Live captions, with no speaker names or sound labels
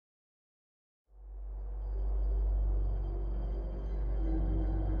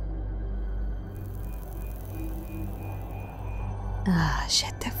Ah, je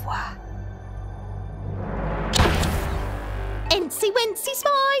te vois. Incy Wincy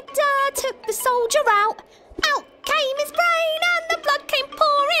Spider took the soldier out. Out came his brain and the blood came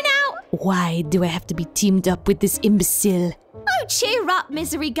pouring out. Why do I have to be teamed up with this imbecile? Oh, cheer up,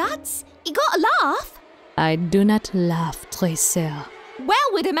 misery guts. You gotta laugh. I do not laugh, Tracer.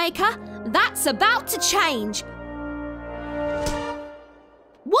 Well, Widowmaker, that's about to change.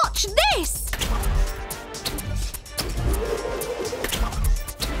 Watch this!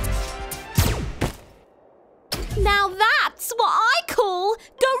 Now that's what I call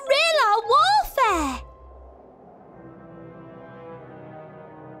guerrilla warfare!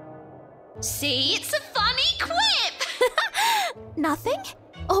 See, it's a funny quip! Nothing?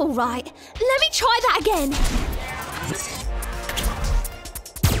 All right, let me try that again.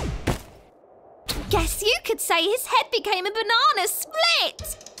 Guess you could say his head became a banana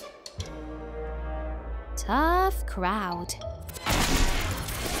split. Tough crowd.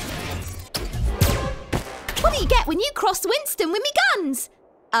 What do you get when you cross Winston with me guns?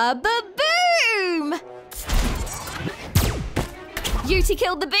 A baboom! Beauty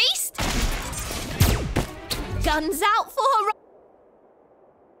killed the beast. Guns out for her.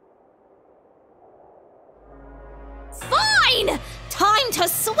 Fine! Time to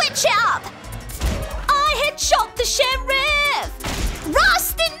switch it up! I headshot the sheriff!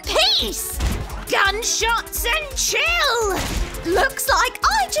 Rust in peace! Gunshots and chill! Looks like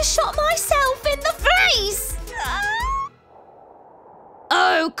I just shot myself in the face!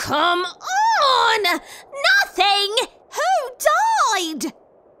 Oh, come on! Nothing! Who died?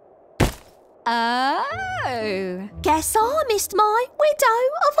 Oh. Guess I missed my window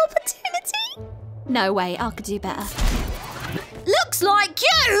of opportunity? No way, I could do better. Looks like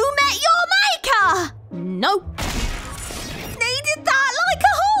you met your maker! Nope. Needed that like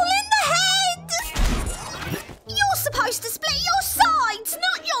a hole in the head! You're supposed to split your sides,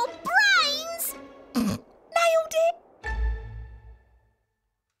 not your brains! Nailed it!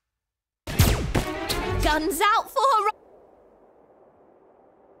 Guns out for her...